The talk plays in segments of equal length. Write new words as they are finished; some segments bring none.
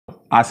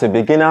As a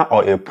beginner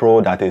or a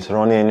pro that is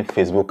running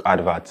Facebook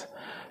adverts,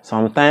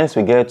 sometimes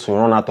we get to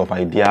run out of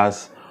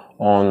ideas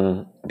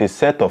on the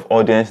set of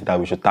audience that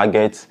we should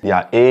target,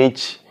 their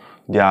age,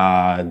 their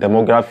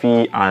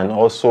demography, and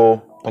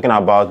also talking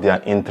about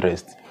their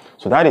interest.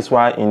 So that is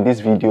why in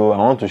this video I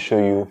want to show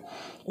you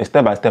a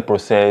step-by-step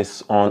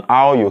process on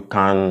how you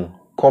can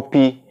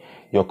copy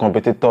your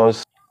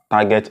competitors'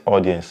 target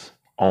audience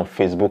on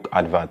Facebook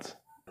adverts.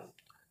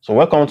 So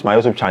welcome to my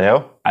YouTube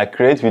channel. I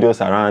create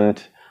videos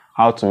around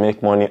how to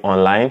make money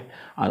online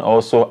and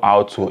also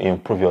how to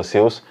improve your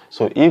sales.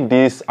 So if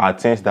these are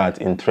things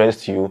that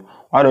interest you,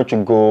 why don't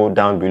you go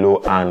down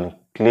below and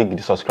click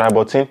the subscribe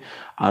button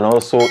and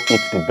also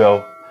hit the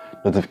bell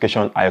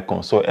notification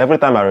icon. So every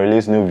time I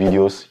release new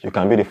videos, you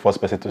can be the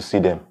first person to see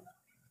them.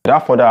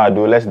 Without further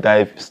ado, let's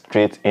dive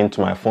straight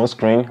into my phone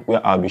screen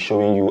where I'll be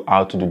showing you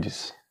how to do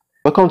this.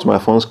 Welcome to my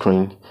phone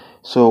screen.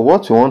 So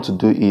what we want to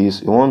do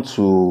is we want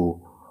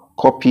to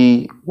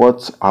copy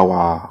what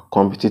our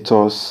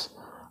competitors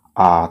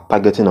are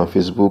targeting on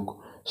Facebook,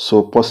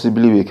 so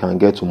possibly we can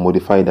get to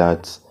modify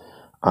that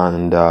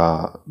and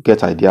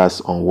get ideas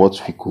on what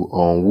we could,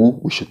 on who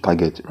we should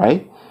target,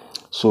 right?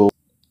 So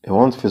I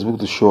want Facebook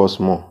to show us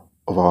more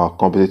of our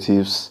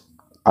competitors'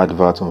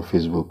 adverts on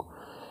Facebook.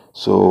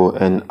 So,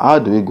 and how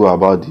do we go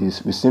about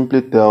this? We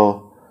simply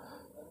tell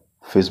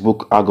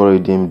Facebook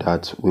algorithm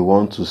that we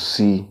want to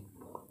see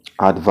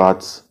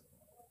adverts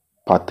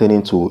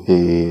pertaining to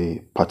a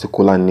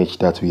particular niche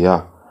that we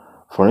are.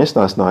 For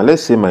instance, now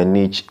let's say my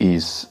niche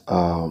is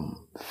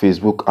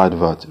Facebook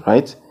advert,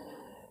 right?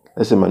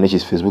 Let's say my niche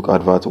is Facebook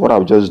advert. What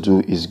I'll just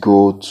do is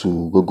go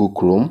to Google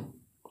Chrome.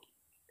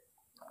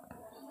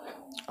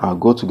 I'll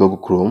go to Google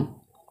Chrome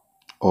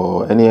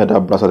or any other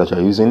browser that you're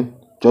using.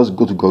 Just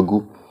go to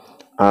Google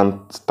and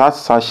start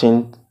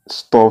searching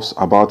stuffs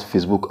about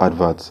Facebook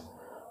adverts.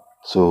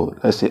 So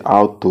let's say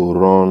how to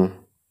run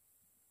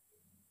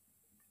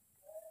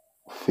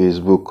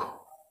Facebook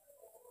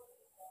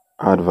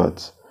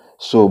adverts.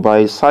 So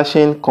by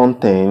searching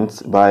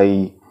content,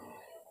 by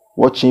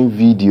watching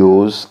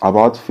videos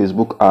about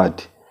Facebook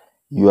ad,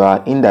 you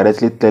are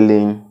indirectly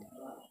telling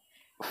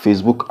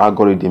Facebook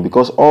algorithm,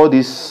 because all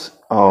these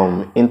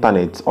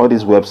internet, all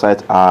these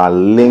websites are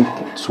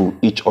linked to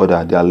each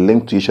other. They are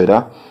linked to each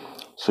other.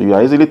 So you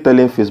are easily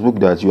telling Facebook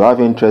that you have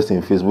interest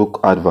in Facebook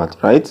advert,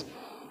 right?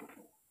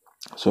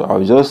 So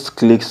I'll just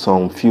click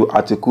some few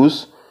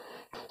articles.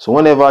 So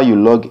whenever you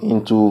log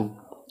into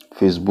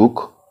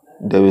Facebook,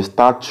 they will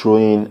start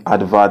showing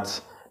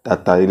adverts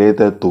that are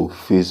related to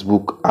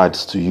Facebook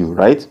ads to you,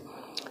 right?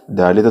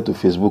 They are related to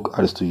Facebook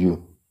ads to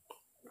you.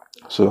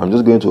 So I'm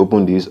just going to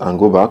open this and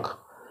go back,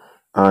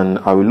 and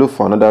I will look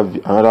for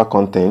another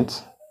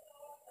content.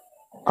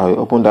 I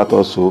will open that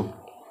also.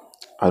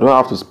 I don't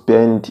have to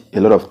spend a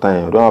lot of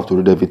time. I don't have to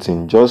read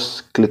everything.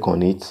 Just click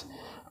on it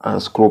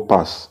and scroll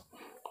past.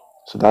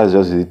 So that's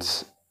just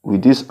it.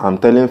 With this, I'm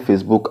telling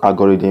Facebook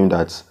algorithm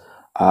that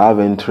I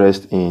have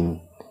interest in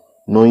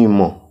knowing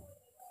more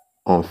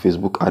on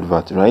Facebook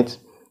advert, right?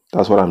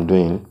 That's what I'm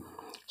doing.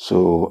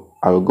 So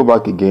I will go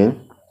back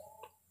again.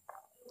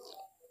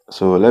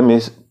 So let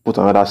me put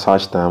another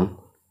search term: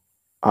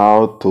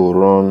 how to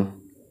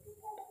run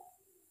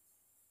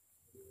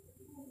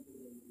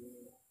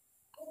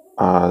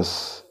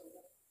as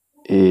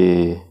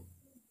a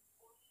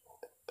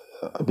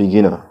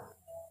beginner.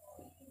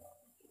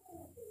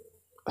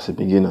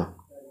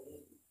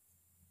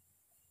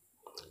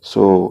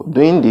 So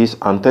doing this,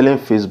 I'm telling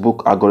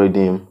Facebook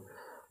algorithm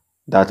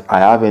that I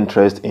have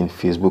interest in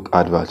Facebook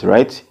advert,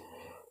 right?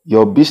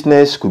 Your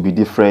business could be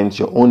different,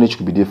 your own niche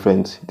could be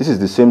different. This is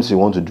the same thing you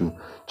want to do.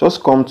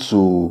 Just come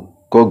to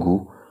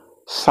Google,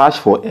 search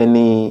for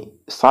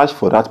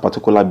that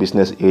particular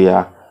business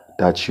area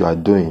that you are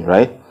doing,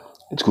 right?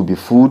 It could be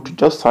food.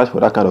 Just search for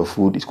that kind of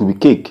food. It could be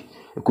cake,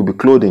 it could be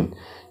clothing.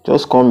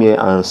 Just come here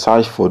and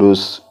search for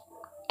those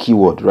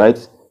keywords, right?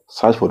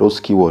 Search for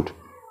those keywords,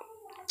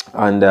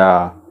 and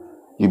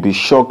you'll be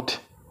shocked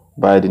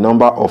by the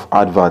number of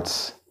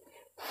adverts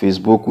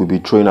Facebook will be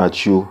throwing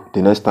at you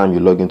the next time you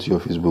log into your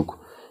Facebook.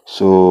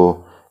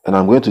 So, and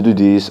I'm going to do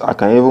this. I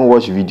can even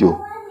watch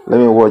video. Let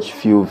me watch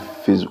few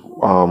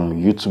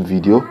YouTube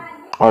video.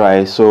 All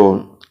right,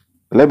 so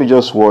let me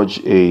just watch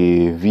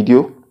a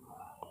video.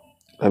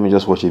 Let me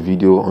just watch a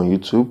video on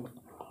YouTube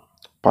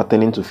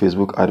pertaining to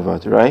Facebook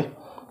advert, right?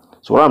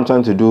 So what I'm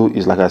trying to do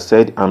is, like I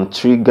said, I'm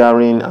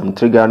triggering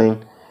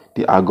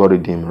the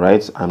algorithm,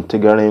 right? I'm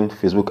triggering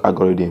Facebook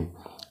algorithm,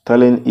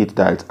 telling it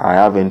that I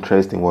have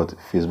interest in what?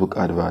 Facebook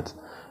advert,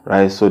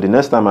 right? So the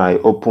next time I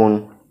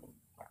open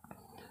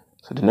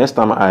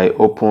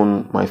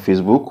my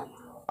Facebook,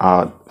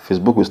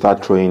 Facebook will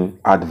start throwing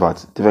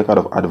adverts, different kind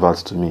of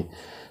adverts to me.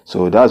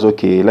 So that's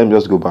okay. Let me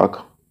just go back.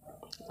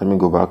 Let me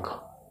go back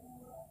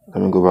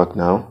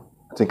now.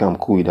 I think I'm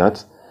cool with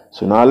that.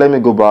 So now let me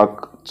go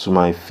back to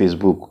my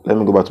Facebook. Let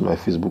me go back to my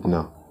Facebook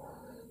now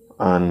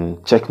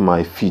and check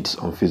my feeds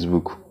on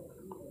Facebook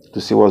to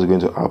see what's going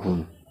to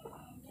happen.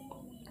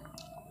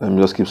 Let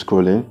me just keep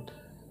scrolling.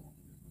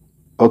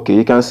 Okay,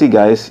 you can see,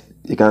 guys,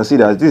 you can see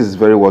that this is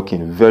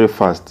working very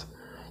fast.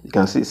 You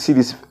can see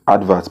this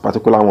advert,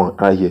 particular one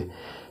right here.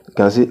 You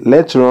can see,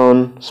 let's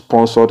run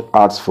sponsored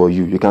ads for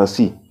you. You can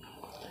see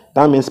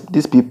that means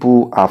these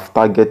people have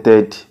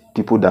targeted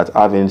people that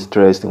have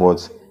interest in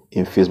what?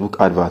 In Facebook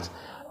adverts.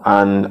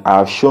 And I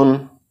have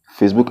shown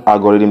Facebook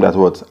algorithm that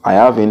what? I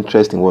have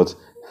interest in what?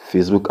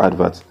 Facebook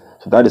adverts.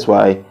 So that is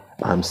why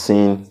I'm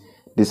seeing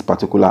this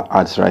particular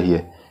ads right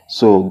here.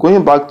 So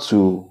going back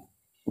to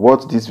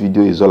what this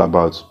video is all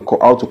about,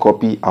 how to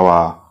copy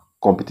our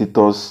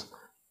competitors'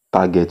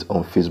 target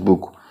on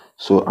Facebook.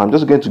 So I'm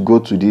just going to go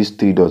to these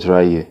 3 dots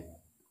right here.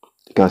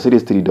 You can see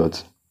these 3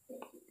 dots.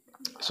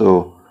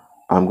 So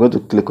I'm going to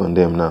click on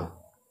them now.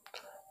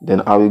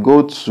 Then I will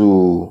go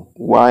to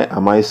why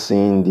am I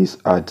seeing these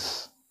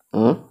ads?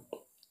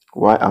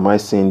 Why am I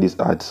seeing these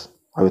ads?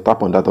 I will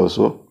tap on that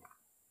also.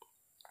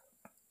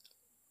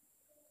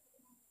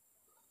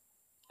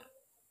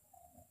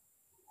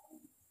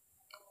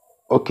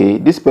 Okay,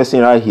 this person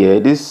right here,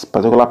 this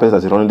particular person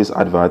that is running this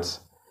advert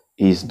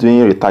is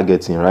doing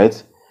retargeting,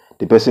 right?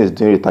 The person is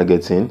doing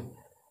retargeting.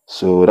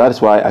 So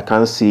that's why I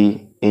can't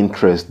see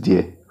interest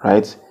there,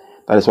 right?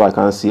 That is why I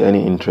can't see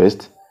any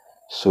interest.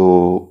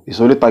 So it's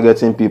only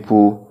targeting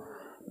people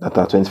that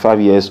are 25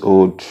 years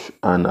old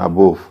and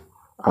above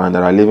and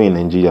that are living in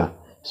Nigeria.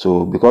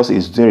 So because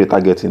it's doing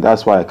retargeting,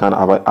 that's why I can't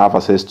have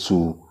access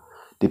to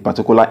the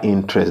particular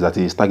interest that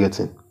it is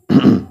targeting.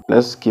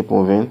 Let's keep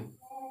moving.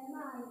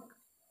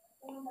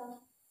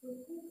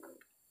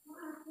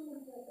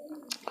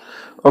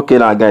 Okay,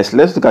 now guys,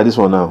 let's look at this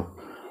one now.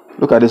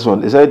 Look at this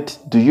one. It said,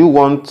 do you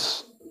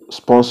want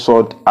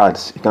sponsored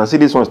ads? You can see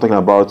this one is talking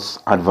about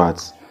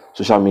adverts,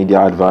 social media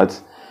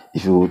adverts.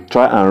 If you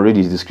try and read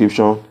the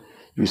description,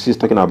 you see it's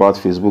talking about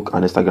Facebook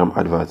and Instagram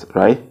adverts,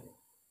 right?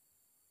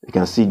 You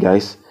can see,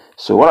 guys.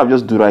 So what I'll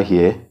just do right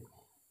here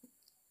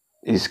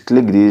is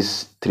click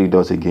these 3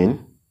 dots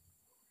again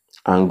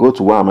and go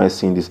to where am I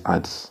seeing these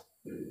ads?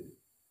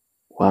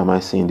 Where am I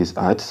seeing these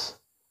ads?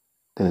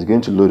 Then it's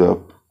going to load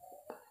up.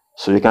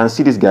 So you can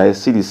see this, guys,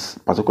 see this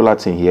particular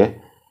thing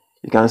here.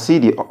 You can see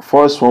the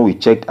first one we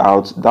checked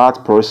out,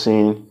 that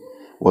person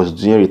was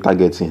doing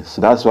retargeting.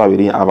 So that's why we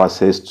didn't have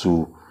access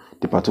to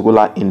the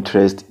particular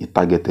interest it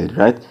targeted,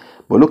 right?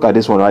 But look at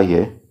this one right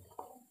here.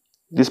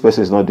 This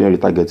person is not doing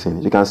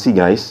retargeting. You can see,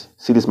 guys,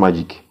 see this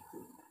magic.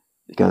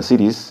 You can see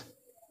this.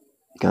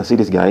 You can see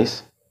this,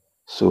 guys.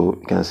 So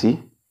you can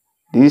see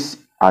these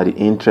are the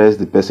interests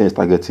the person is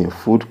targeting: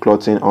 food,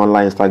 clothing,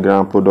 online,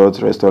 Instagram,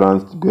 products,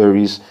 restaurants,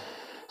 queries.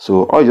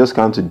 So all you just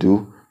have to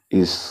do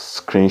is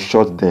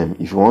screenshot them.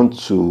 If you want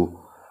to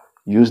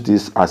use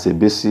this as a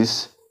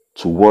basis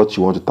to what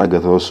you want to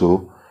target,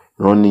 also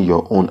running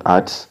your own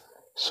ads.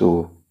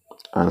 So,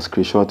 and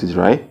screenshot it,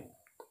 right?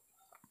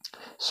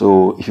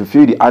 So if you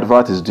feel the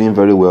advert is doing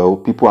very well,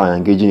 people are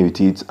engaging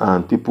with it,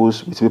 and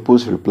people's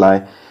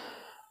reply,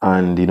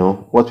 and you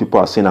know what people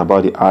are saying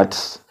about the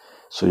ads,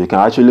 so you can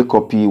actually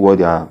copy what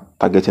they are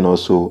targeting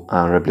also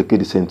and replicate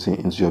the same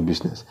thing into your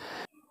business.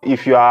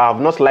 If you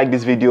have not liked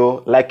this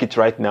video, like it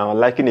right now.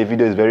 Liking a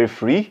video is very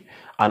free.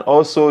 And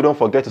also don't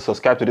forget to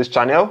subscribe to this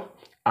channel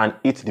and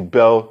hit the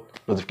bell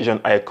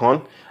notification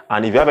icon.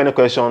 And if you have any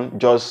question,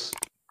 just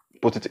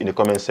put it in the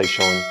comment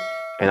section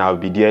and I'll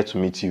be there to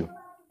meet you.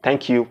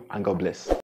 Thank you and God bless.